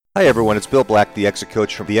Hi everyone, it's Bill Black, the Exit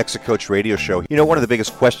Coach from the Exit Coach Radio Show. You know, one of the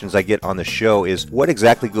biggest questions I get on the show is what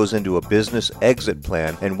exactly goes into a business exit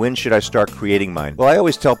plan and when should I start creating mine? Well, I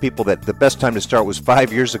always tell people that the best time to start was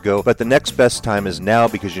 5 years ago, but the next best time is now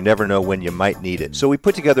because you never know when you might need it. So we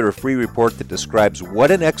put together a free report that describes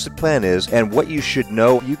what an exit plan is and what you should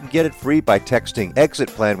know. You can get it free by texting exit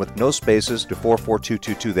plan with no spaces to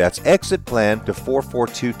 44222. That's exit plan to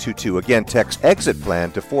 44222. Again, text exit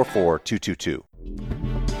plan to 44222.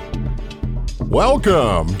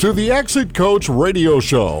 Welcome to the Exit Coach Radio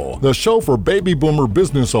Show, the show for baby boomer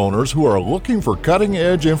business owners who are looking for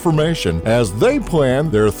cutting-edge information as they plan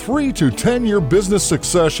their 3 to 10-year business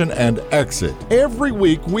succession and exit. Every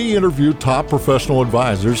week, we interview top professional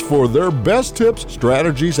advisors for their best tips,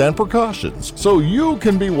 strategies, and precautions so you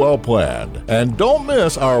can be well-planned. And don't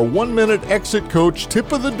miss our 1-minute Exit Coach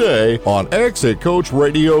tip of the day on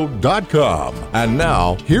exitcoachradio.com. And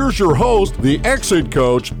now, here's your host, the Exit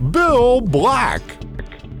Coach, Bill Black.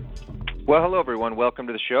 Well, hello, everyone. Welcome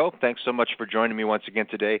to the show. Thanks so much for joining me once again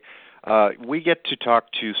today. We get to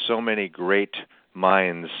talk to so many great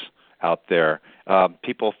minds out there,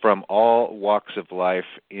 people from all walks of life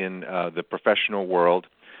in the professional world,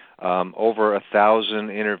 over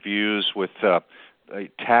 1,000 interviews with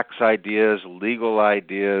tax ideas, legal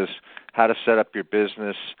ideas, how to set up your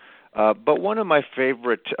business. But one of my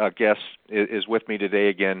favorite guests is with me today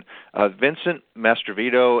again, Vincent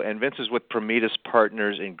Mastrovito, and Vince is with Prometis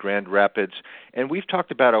Partners in Grand Rapids, and we've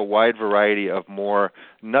talked about a wide variety of more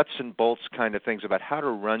nuts and bolts kind of things about how to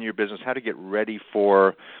run your business, how to get ready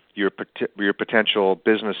for your potential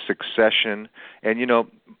business succession. And, you know,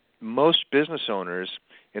 most business owners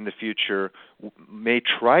in the future may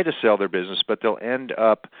try to sell their business, but they'll end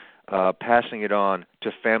up passing it on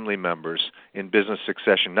to family members in business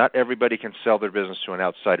succession. Not everybody can sell their business to an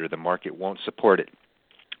outsider. The market won't support it.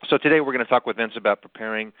 So today we're going to talk with Vince about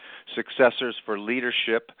preparing successors for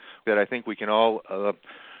leadership that I think we can all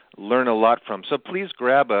learn a lot from. So please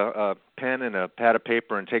grab a pen and a pad of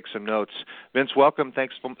paper and take some notes. Vince, welcome.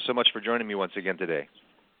 Thanks so much for joining me once again today.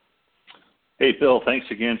 Hey, Bill. Thanks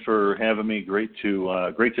again for having me. Great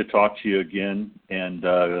to talk to you again, and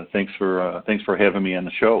thanks for having me on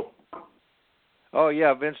the show. Oh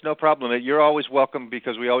yeah, Vince, no problem. You're always welcome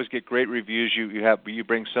because we always get great reviews. You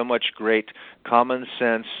bring so much great common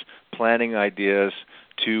sense planning ideas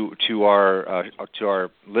to our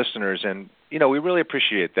listeners, and you know we really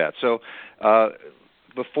appreciate that. So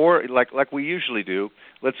before, like we usually do,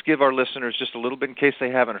 let's give our listeners just a little bit in case they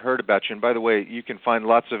haven't heard about you. And by the way, you can find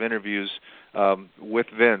lots of interviews with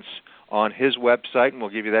Vince on his website, and we'll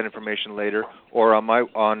give you that information later, or on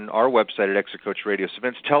our website at Exit Coach Radio. So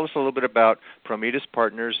Vince, tell us a little bit about Prometis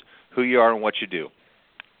Partners, who you are and what you do.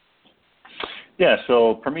 Yeah,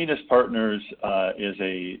 so Prometis Partners is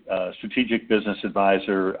a strategic business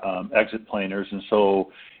advisor, exit planners, and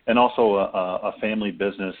also a family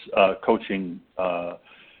business coaching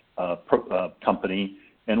company.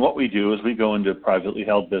 And what we do is we go into privately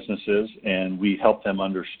held businesses and we help them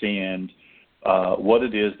understand what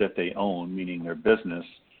it is that they own, meaning their business,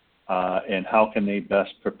 and how can they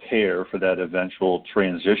best prepare for that eventual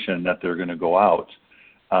transition that they're going to go out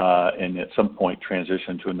and at some point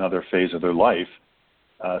transition to another phase of their life.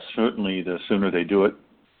 Certainly, the sooner they do it,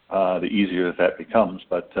 the easier that becomes,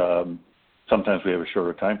 but sometimes we have a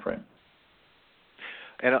shorter time frame.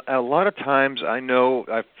 And a lot of times, I know,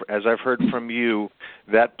 as I've heard from you,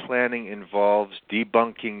 that planning involves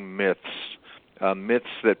debunking myths. Myths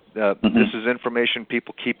that this is information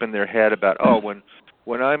people keep in their head about. Oh, when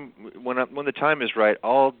the time is right,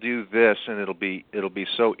 I'll do this, and it'll be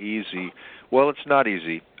so easy. Well, it's not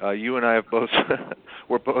easy. You and I have both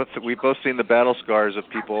we've both seen the battle scars of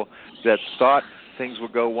people that thought things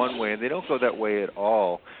would go one way, and they don't go that way at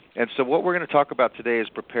all. And so what we're going to talk about today is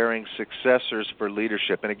preparing successors for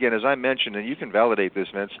leadership. And again, as I mentioned, and you can validate this,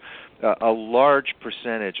 Vince, a large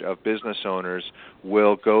percentage of business owners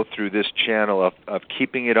will go through this channel of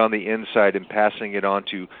keeping it on the inside and passing it on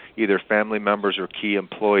to either family members or key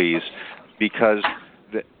employees because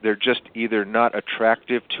they're just either not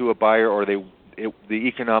attractive to a buyer or the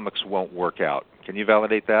economics won't work out. Can you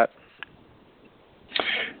validate that?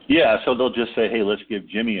 Yeah, so they'll just say, hey, let's give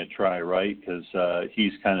Jimmy a try, right? Because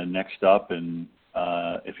he's kind of next up, and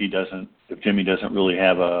if Jimmy doesn't really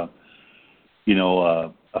have a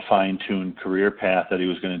fine-tuned career path that he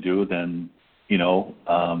was going to do, then he'll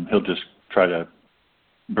just try to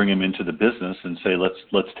bring him into the business and say,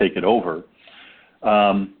 let's take it over.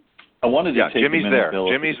 I wanted to take Jimmy's a minute, there. Bill,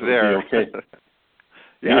 Jimmy's there. Okay.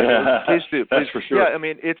 Yeah, please do. That's for sure. Yeah, I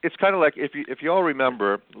mean, it's kind of like if you all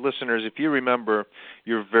remember, listeners, if you remember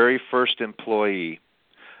your very first employee,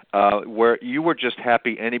 where you were just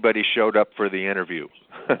happy anybody showed up for the interview.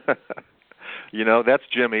 That's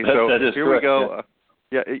Jimmy. So that is here correct,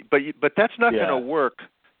 we go. But that's not going to work,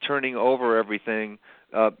 turning over everything,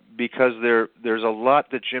 because there's a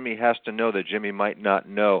lot that Jimmy has to know that Jimmy might not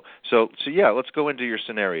know. So let's go into your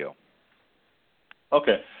scenario.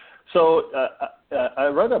 Okay. So I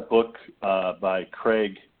read a book by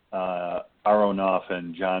Craig Aronoff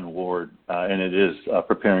and John Ward, and it is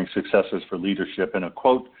Preparing Successors for Leadership. And a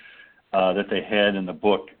quote that they had in the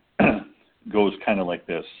book goes kind of like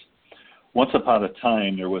this. Once upon a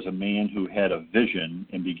time, there was a man who had a vision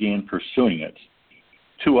and began pursuing it.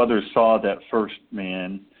 2 others saw that first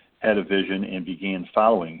man had a vision and began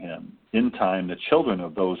following him. In time, the children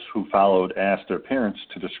of those who followed asked their parents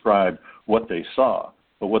to describe what they saw,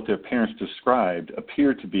 but what their parents described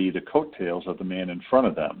appeared to be the coattails of the man in front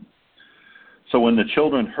of them. So when the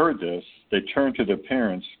children heard this, they turned to their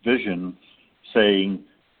parents' vision, saying,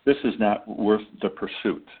 "This is not worth the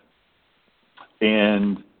pursuit."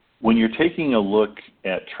 And when you're taking a look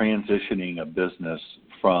at transitioning a business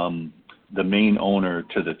from the main owner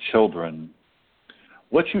to the children,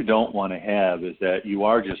 what you don't want to have is that you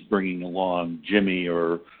are just bringing along Jimmy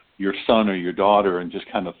or your son or your daughter and just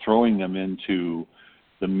kind of throwing them into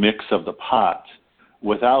the mix of the pot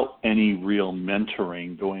without any real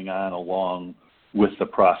mentoring going on along with the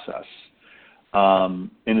process.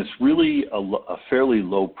 And it's really a fairly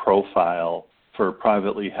low profile for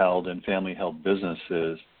privately held and family held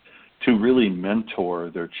businesses to really mentor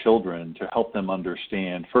their children to help them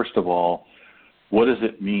understand, first of all, what does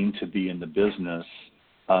it mean to be in the business,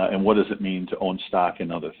 and what does it mean to own stock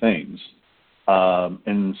in other things.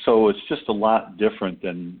 And so it's just a lot different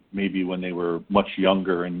than maybe when they were much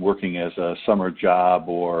younger and working as a summer job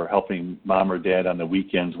or helping mom or dad on the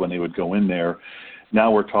weekends when they would go in there. Now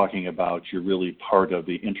we're talking about you're really part of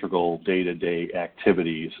the integral day-to-day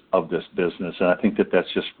activities of this business. And I think that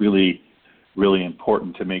that's just really, really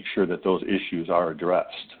important to make sure that those issues are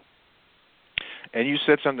addressed. And you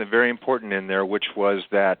said something very important in there, which was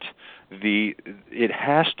that they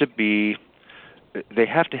have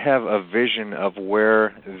to have a vision of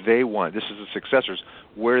where they want, this is the successors,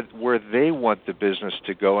 where they want the business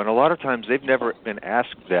to go. And a lot of times they've never been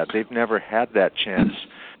asked that. They've never had that chance.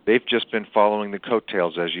 They've just been following the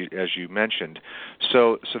coattails, as you mentioned.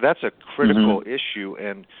 So that's a critical issue.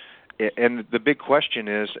 And the big question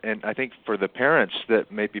is, and I think for the parents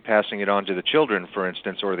that may be passing it on to the children, for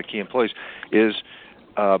instance, or the key employees, is,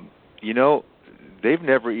 they've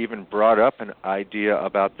never even brought up an idea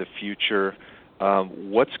about the future.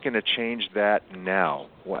 What's going to change that now?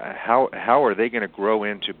 How are they going to grow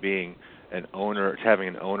into being an owner, having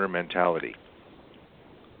an owner mentality?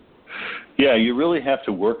 Yeah, you really have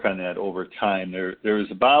to work on that over time. There's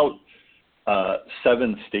about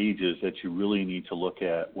 7 stages that you really need to look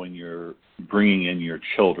at when you're bringing in your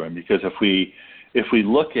children. Because if we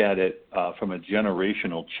look at it from a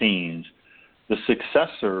generational change, the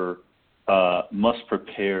successor must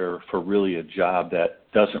prepare for really a job that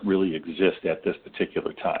doesn't really exist at this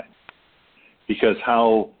particular time. Because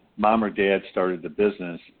how mom or dad started the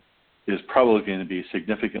business is probably going to be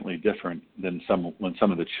significantly different than when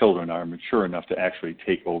some of the children are mature enough to actually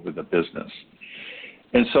take over the business.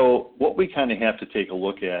 And so what we kind of have to take a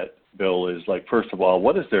look at, Bill, is like, first of all,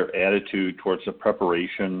 what is their attitude towards the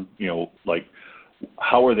preparation? Like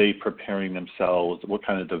how are they preparing themselves? What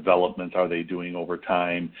kind of development are they doing over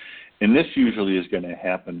time? And this usually is going to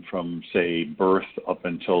happen from, say, birth up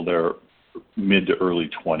until their mid to early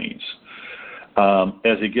 20s.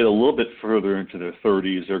 As they get a little bit further into their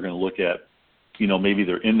 30s, they're going to look at, maybe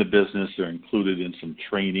they're in the business, they're included in some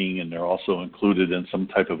training, and they're also included in some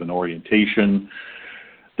type of an orientation.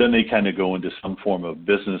 Then they kind of go into some form of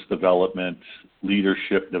business development,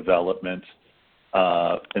 leadership development,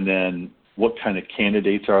 and then what kind of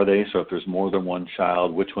candidates are they? So if there's more than one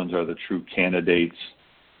child, which ones are the true candidates?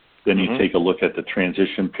 Then you take a look at the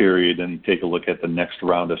transition period, and you take a look at the next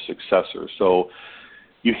round of successors. So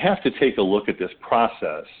you have to take a look at this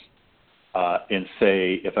process and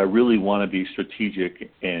say, if I really want to be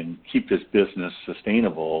strategic and keep this business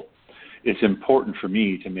sustainable, it's important for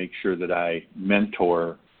me to make sure that I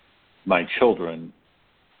mentor my children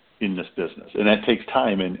in this business. And that takes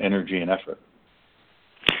time and energy and effort.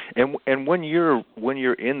 And when you're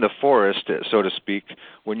in the forest, so to speak,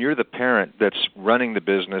 when you're the parent that's running the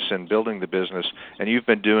business and building the business, and you've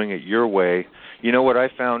been doing it your way, what I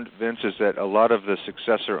found, Vince, is that a lot of the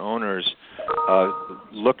successor owners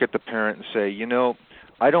look at the parent and say,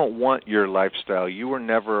 I don't want your lifestyle. You were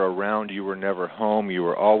never around. You were never home. You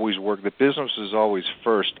were always work. The business is always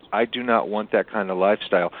first. I do not want that kind of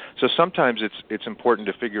lifestyle. So sometimes it's important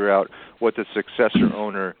to figure out what the successor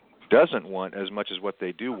owner doesn't want as much as what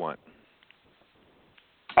they do want.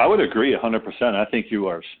 I would agree 100%. I think you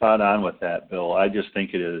are spot on with that, Bill. I just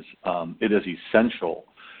think it is essential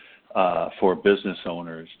for business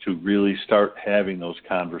owners to really start having those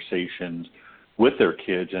conversations with their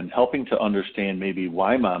kids and helping to understand maybe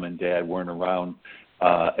why mom and dad weren't around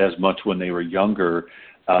as much when they were younger,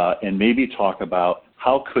 and maybe talk about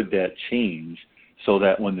how could that change so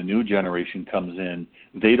that when the new generation comes in,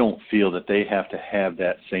 they don't feel that they have to have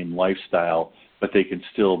that same lifestyle, but they can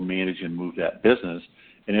still manage and move that business.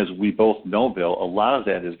 And as we both know, Bill, a lot of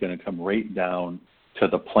that is going to come right down to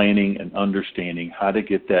the planning and understanding how to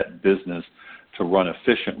get that business to run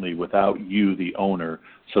efficiently without you, the owner,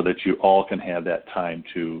 so that you all can have that time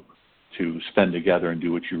to spend together and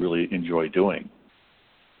do what you really enjoy doing.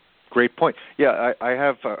 Great point. Yeah, I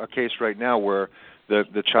have a case right now where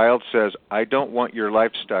the child says, I don't want your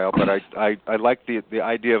lifestyle, but I like the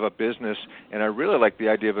idea of a business, and I really like the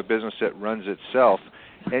idea of a business that runs itself.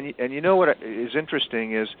 And you know what is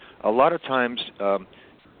interesting is a lot of times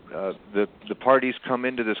the parties come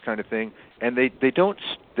into this kind of thing, and they don't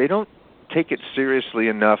take it seriously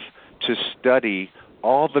enough to study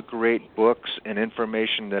all the great books and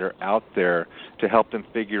information that are out there to help them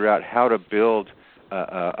figure out how to build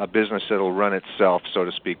a business that will run itself, so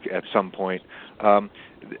to speak, at some point.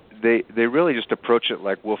 They really just approach it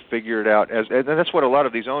like we'll figure it out, and that's what a lot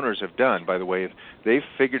of these owners have done, by the way. They've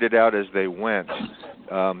figured it out as they went.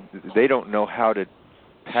 They don't know how to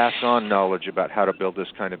pass on knowledge about how to build this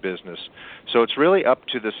kind of business. So it's really up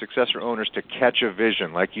to the successor owners to catch a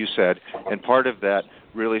vision, like you said, and part of that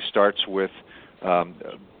really starts with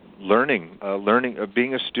learning,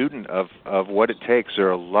 being a student of what it takes. There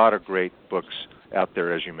are a lot of great books out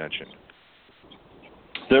there, as you mentioned.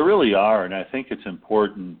 There really are, and I think it's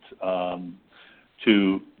important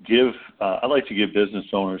to give. I like to give business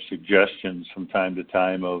owners suggestions from time to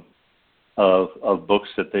time of books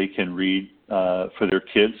that they can read for their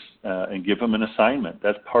kids and give them an assignment.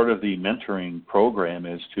 That's part of the mentoring program.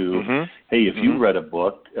 Is to, hey, if you read a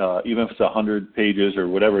book, even if it's 100 pages or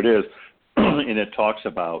whatever it is, and it talks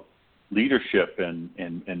about leadership and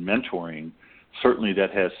mentoring, certainly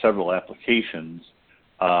that has several applications.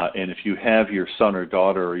 And if you have your son or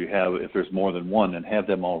daughter, or if there's more than one, then have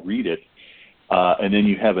them all read it. And then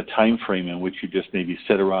you have a time frame in which you just maybe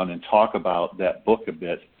sit around and talk about that book a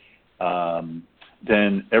bit.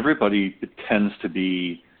 Then everybody tends to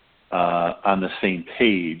be on the same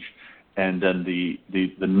page. And then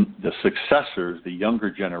the successors, the younger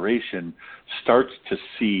generation, starts to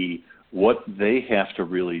see what they have to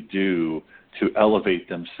really do to elevate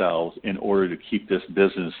themselves in order to keep this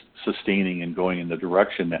business sustaining and going in the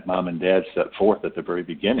direction that mom and dad set forth at the very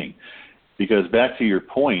beginning. Because back to your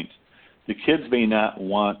point, the kids may not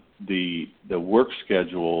want the work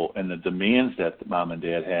schedule and the demands that the mom and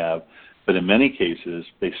dad have, but in many cases,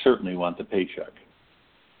 they certainly want the paycheck.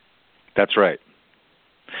 That's right.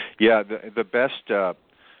 Yeah, the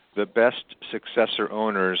best successor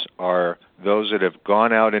owners are those that have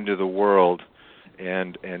gone out into the world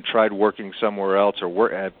and tried working somewhere else, or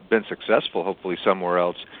have been successful, hopefully, somewhere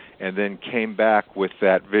else, and then came back with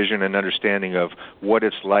that vision and understanding of what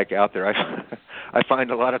it's like out there. I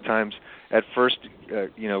find a lot of times at first,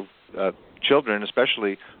 children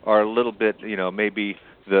especially are a little bit, maybe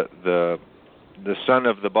the son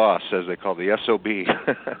of the boss, as they call the SOB,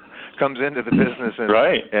 comes into the business and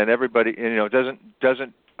right. And everybody,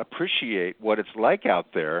 doesn't appreciate what it's like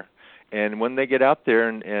out there. And when they get out there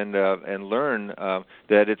and learn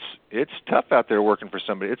that it's tough out there working for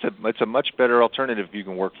somebody, it's a much better alternative if you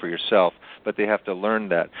can work for yourself. But they have to learn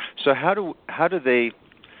that. So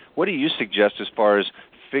what do you suggest as far as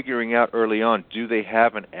figuring out early on? Do they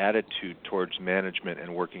have an attitude towards management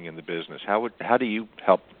and working in the business? How do you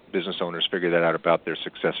help business owners figure that out about their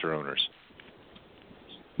successor owners?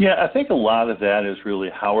 Yeah, I think a lot of that is really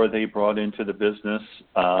how are they brought into the business.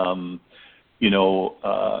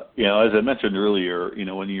 As I mentioned earlier,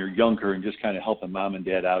 when you're younger and just kind of helping mom and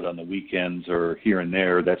dad out on the weekends or here and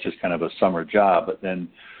there, that's just kind of a summer job. But then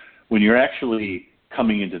when you're actually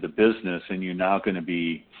coming into the business and you're now going to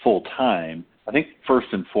be full time, I think first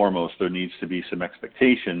and foremost there needs to be some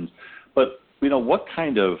expectations. But what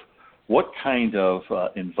kind of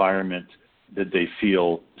environment did they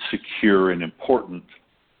feel secure and important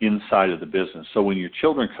inside of the business? So when your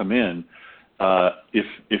children come in,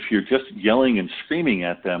 if you're just yelling and screaming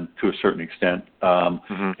at them to a certain extent,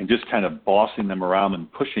 and just kind of bossing them around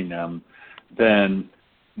and pushing them, then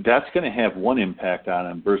that's going to have one impact on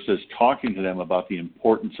them versus talking to them about the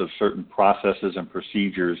importance of certain processes and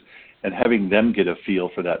procedures and having them get a feel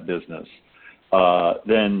for that business.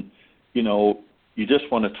 Then, you just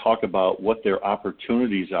want to talk about what their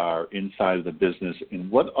opportunities are inside of the business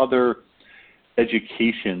and what other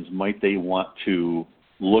educations might they want to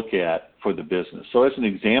look at for the business. So as an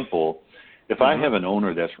example, if I have an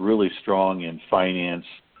owner that's really strong in finance,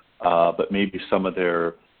 but maybe some of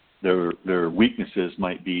their weaknesses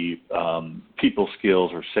might be people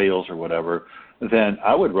skills or sales or whatever, then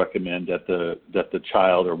I would recommend that the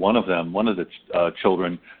child or one of the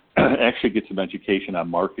children actually get some education on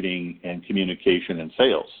marketing and communication and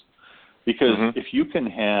sales. Because if you can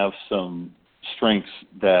have some strengths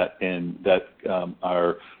that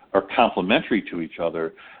are complementary to each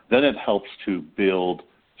other, then it helps to build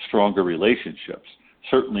stronger relationships.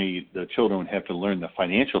 Certainly the children would have to learn the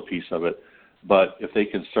financial piece of it, but if they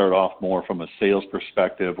can start off more from a sales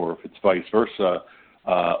perspective, or if it's vice versa,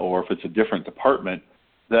 or if it's a different department,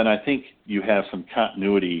 then I think you have some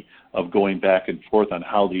continuity of going back and forth on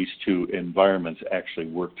how these two environments actually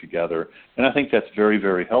work together. And I think that's very,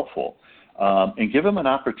 very helpful. And give them an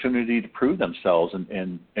opportunity to prove themselves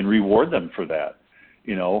and reward them for that.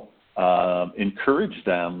 Encourage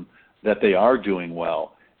them that they are doing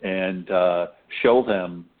well, and show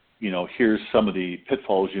them, here's some of the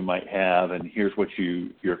pitfalls you might have, and here's what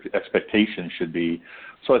your expectations should be.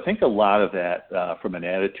 So I think a lot of that, from an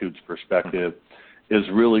attitudes perspective, is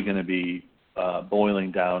really going to be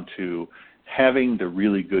boiling down to having the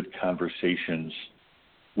really good conversations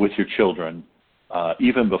with your children,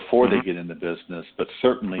 even before they get in the business, but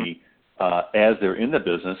certainly as they're in the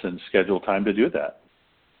business, and schedule time to do that.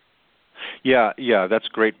 Yeah, that's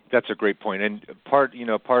great. That's a great point. And part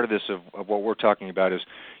of this of what we're talking about is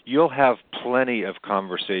you'll have plenty of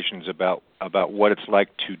conversations about what it's like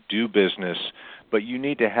to do business, but you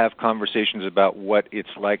need to have conversations about what it's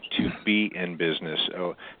like to be in business,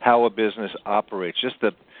 how a business operates, just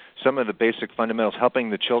some of the basic fundamentals, helping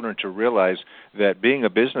the children to realize that being a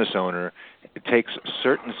business owner, it takes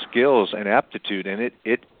certain skills and aptitude, and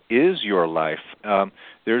it is your life.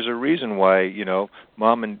 There's a reason why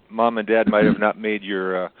mom and dad might have not made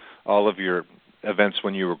your all of your events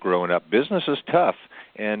when you were growing up. Business is tough,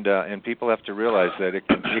 and people have to realize that it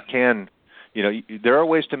can. There are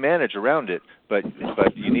ways to manage around it, but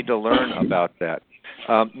you need to learn about that.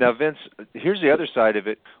 Now, Vince, here's the other side of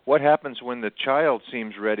it. What happens when the child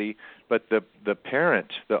seems ready, but the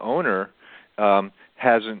parent, the owner,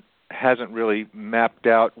 hasn't really mapped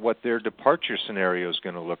out what their departure scenario is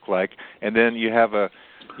going to look like, and then you have a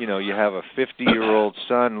 50-year-old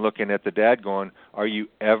son looking at the dad going, "Are you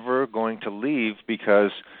ever going to leave?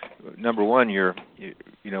 Because number one,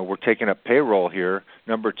 we're taking up payroll here.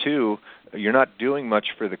 Number two, you're not doing much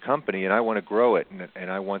for the company, and I want to grow it, and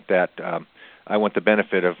I want that. I want the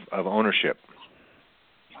benefit of ownership."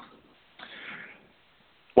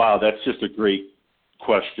 Wow, that's just a great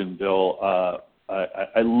question, Bill.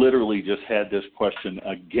 I literally just had this question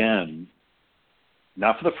again,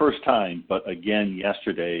 not for the first time, but again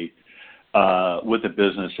yesterday with a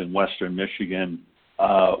business in Western Michigan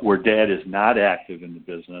where Dad is not active in the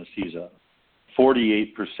business. He's a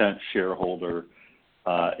 48% shareholder,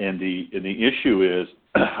 and the issue is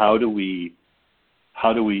how do we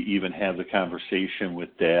even have the conversation with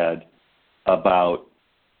Dad about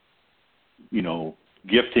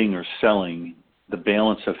gifting or selling the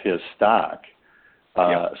balance of his stock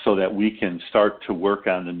so that we can start to work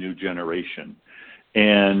on the new generation.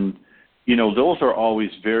 And, those are always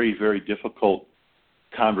very, very difficult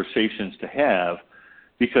conversations to have,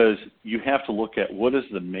 because you have to look at what is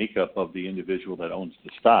the makeup of the individual that owns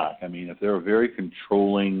the stock. I mean, if they're very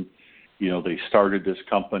controlling, they started this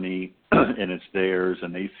company and it's theirs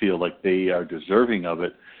and they feel like they are deserving of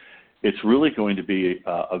it, it's really going to be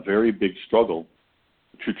a very big struggle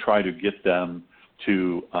to try to get them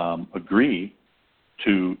to agree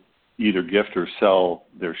to either gift or sell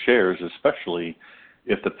their shares, especially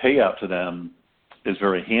if the payout to them is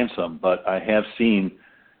very handsome. But I have seen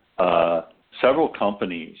several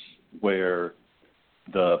companies where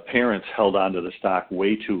the parents held onto the stock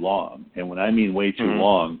way too long. And when I mean way too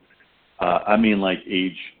long, I mean like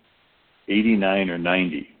age 89 or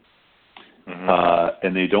 90.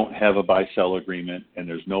 And they don't have a buy-sell agreement, and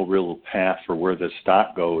there's no real path for where this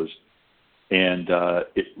stock goes. And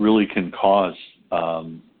it really can cause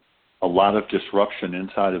a lot of disruption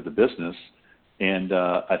inside of the business. And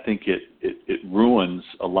I think it ruins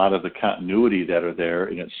a lot of the continuity that are there,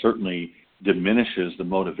 and it certainly diminishes the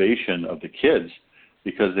motivation of the kids,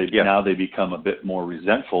 because now they become a bit more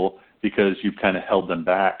resentful because you've kind of held them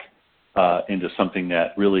back into something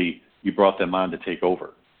that really you brought them on to take over.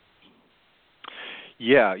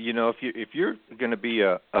 Yeah, if you're going to be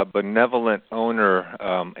a benevolent owner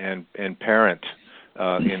and parent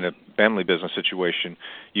in a family business situation,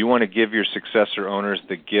 you want to give your successor owners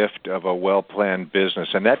the gift of a well-planned business,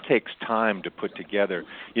 and that takes time to put together.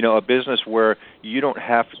 A business where you don't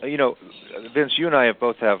have, Vince, you and I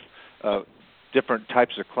both have different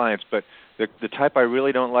types of clients, but the type I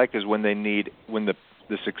really don't like is when the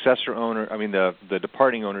successor owner, the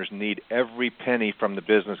departing owners need every penny from the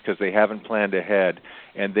business because they haven't planned ahead,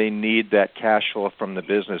 and they need that cash flow from the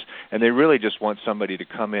business, and they really just want somebody to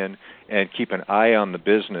come in and keep an eye on the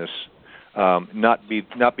business,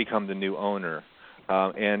 not become the new owner,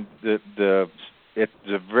 and it's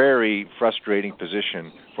a very frustrating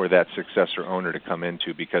position for that successor owner to come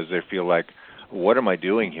into because they feel like, what am I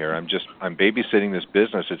doing here? I'm babysitting this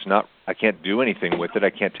business. I can't do anything with it. I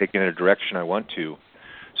can't take it in a direction I want to.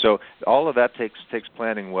 So all of that takes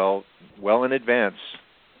planning well in advance,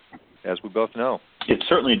 as we both know. It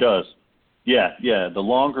certainly does. Yeah. The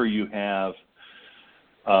longer you have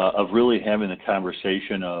of really having the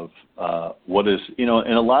conversation of what is, and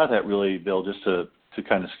a lot of that really, Bill, just to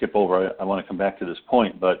kind of skip over, I want to come back to this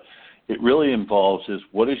point, but it really involves is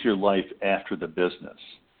what is your life after the business?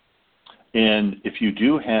 And if you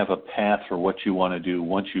do have a path for what you want to do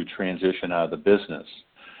once you transition out of the business,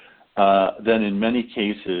 then in many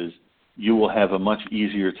cases you will have a much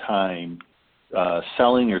easier time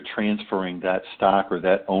selling or transferring that stock or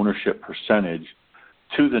that ownership percentage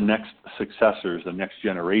to the next successors, the next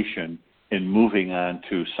generation, and moving on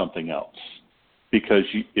to something else. Because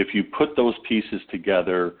if you put those pieces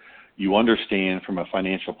together, you understand from a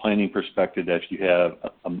financial planning perspective that you have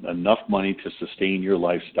enough money to sustain your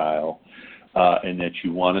lifestyle and that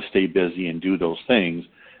you want to stay busy and do those things,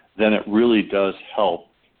 then it really does help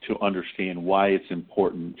to understand why it's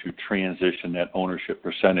important to transition that ownership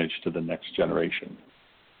percentage to the next generation.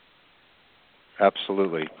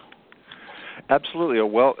 Absolutely. A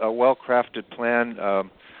well-crafted plan.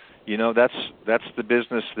 That's the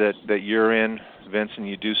business that you're in, Vince, and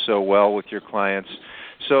you do so well with your clients.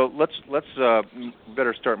 So let's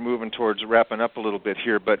better start moving towards wrapping up a little bit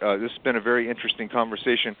here. But this has been a very interesting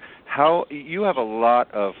conversation. How you have a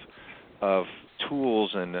lot of tools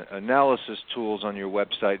and analysis tools on your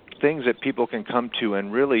website, things that people can come to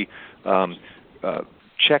and really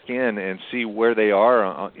check in and see where they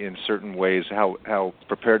are in certain ways, how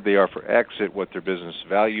prepared they are for exit, what their business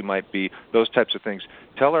value might be, those types of things.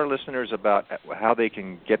 Tell our listeners about how they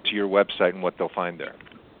can get to your website and what they'll find there.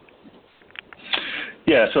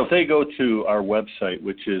 Yeah, so if they go to our website,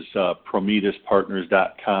 which is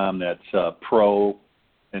prometispartners.com, that's pro,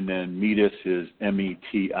 and then Metis is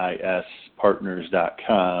METIS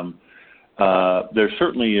partners.com. There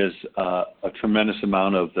certainly is a tremendous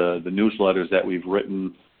amount of the newsletters that we've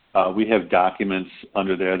written. We have documents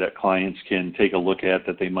under there that clients can take a look at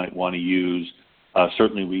that they might want to use.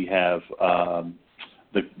 Certainly we have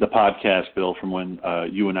the podcast, Bill, from when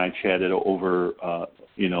you and I chatted over,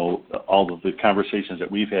 all of the conversations that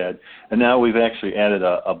we've had. And now we've actually added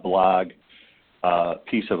a blog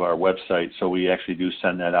piece of our website, so we actually do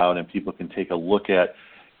send that out, and people can take a look at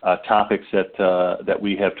topics that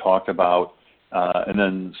we have talked about, and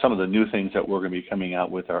then some of the new things that we're going to be coming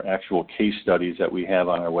out with are actual case studies that we have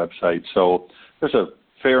on our website. So there's a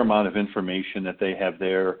fair amount of information that they have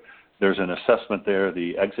there. There's an assessment there,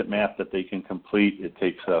 the exit map that they can complete. It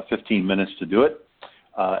takes 15 minutes to do it,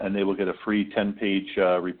 and they will get a free 10-page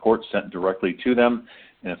report sent directly to them.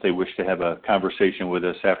 And if they wish to have a conversation with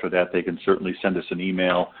us after that, they can certainly send us an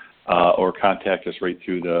email or contact us right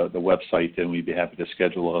through the website, and we'd be happy to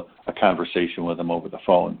schedule a conversation with them over the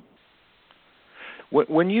phone.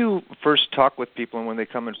 When you first talk with people and when they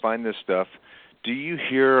come and find this stuff, do you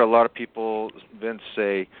hear a lot of people, Vince,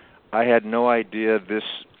 say, I had no idea this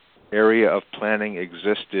area of planning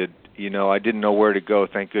existed. I didn't know where to go.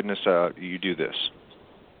 Thank goodness you do this.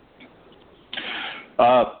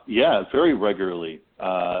 Yeah, very regularly,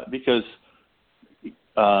 because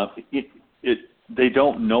they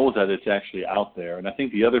don't know that it's actually out there. And I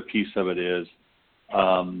think the other piece of it is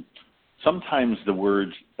sometimes the word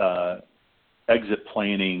exit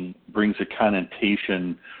planning brings a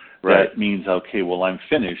connotation that means, okay, well, I'm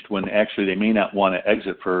finished, when actually they may not want to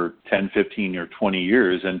exit for 10, 15, or 20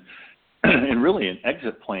 years. And really an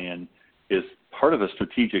exit plan is part of a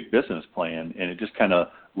strategic business plan, and it just kind of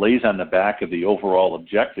lays on the back of the overall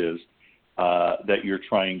objectives that you're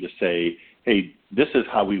trying to say, hey, this is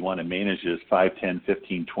how we want to manage this 5, 10,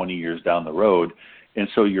 15, 20 years down the road. And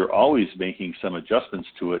so you're always making some adjustments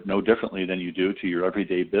to it, no differently than you do to your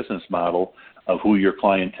everyday business model of who your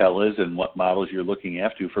clientele is and what models you're looking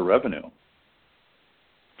after for revenue.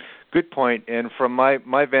 Good point. And from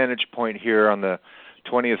my vantage point here on the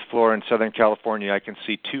 20th floor in Southern California, I can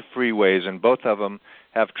see 2 freeways, and both of them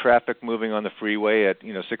have traffic moving on the freeway at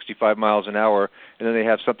 65 miles an hour, and then they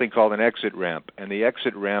have something called an exit ramp. And the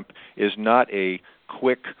exit ramp is not a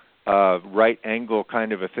quick right angle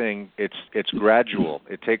kind of a thing. It's gradual.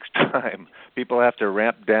 It takes time. People have to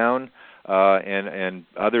ramp down, and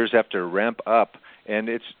others have to ramp up. And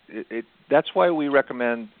that's why we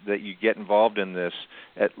recommend that you get involved in this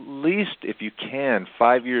at least, if you can,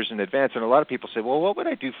 5 years in advance. And a lot of people say, well, what would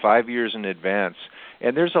I do 5 years in advance?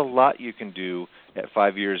 And there's a lot you can do at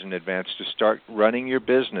 5 years in advance to start running your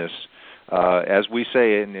business, as we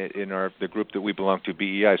say in the group that we belong to,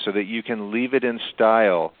 BEI, so that you can leave it in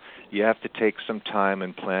style. You have to take some time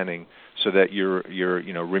and planning so that you're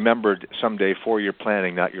remembered someday for your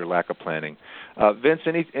planning, not your lack of planning. Vince,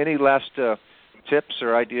 any last tips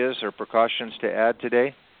or ideas or precautions to add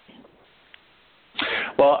today?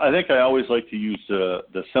 Well, I think I always like to use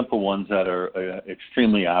the simple ones that are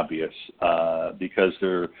extremely obvious, because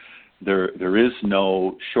there is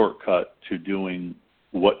no shortcut to doing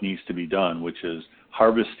what needs to be done, which is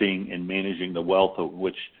harvesting and managing the wealth of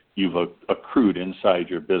which you've accrued inside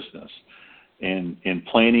your business. And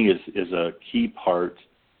planning is a key part.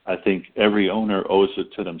 I think every owner owes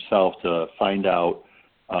it to themselves to find out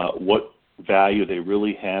what value they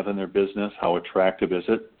really have in their business, how attractive is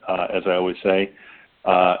it, as I always say,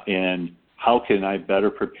 and how can I better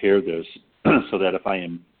prepare this so that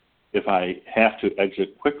if I have to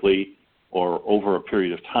exit quickly or over a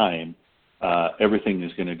period of time, everything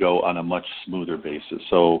is going to go on a much smoother basis.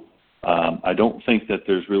 So I don't think that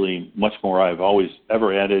there's really much more I've always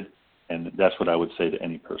ever added, and that's what I would say to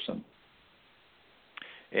any person.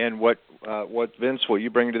 And what Vince, what you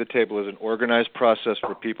bring to the table is an organized process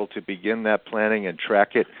for people to begin that planning and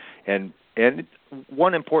track it. And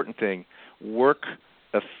one important thing, work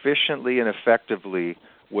efficiently and effectively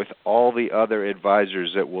with all the other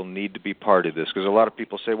advisors that will need to be part of this. Because a lot of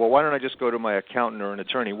people say, well, why don't I just go to my accountant or an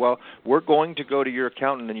attorney? Well, we're going to go to your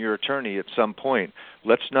accountant and your attorney at some point.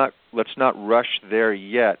 Let's not rush there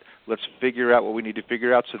yet. Let's figure out what we need to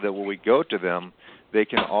figure out so that when we go to them, they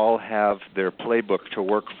can all have their playbook to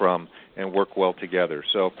work from and work well together.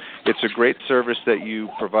 So it's a great service that you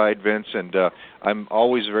provide, Vince, and I'm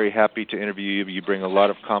always very happy to interview you. You bring a lot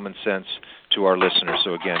of common sense to our listeners.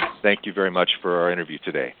 So again, thank you very much for our interview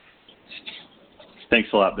today. Thanks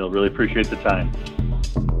a lot, Bill. Really appreciate the time.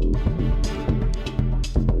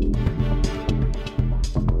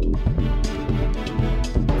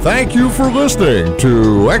 Thank you for listening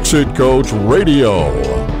to Exit Coach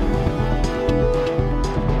Radio.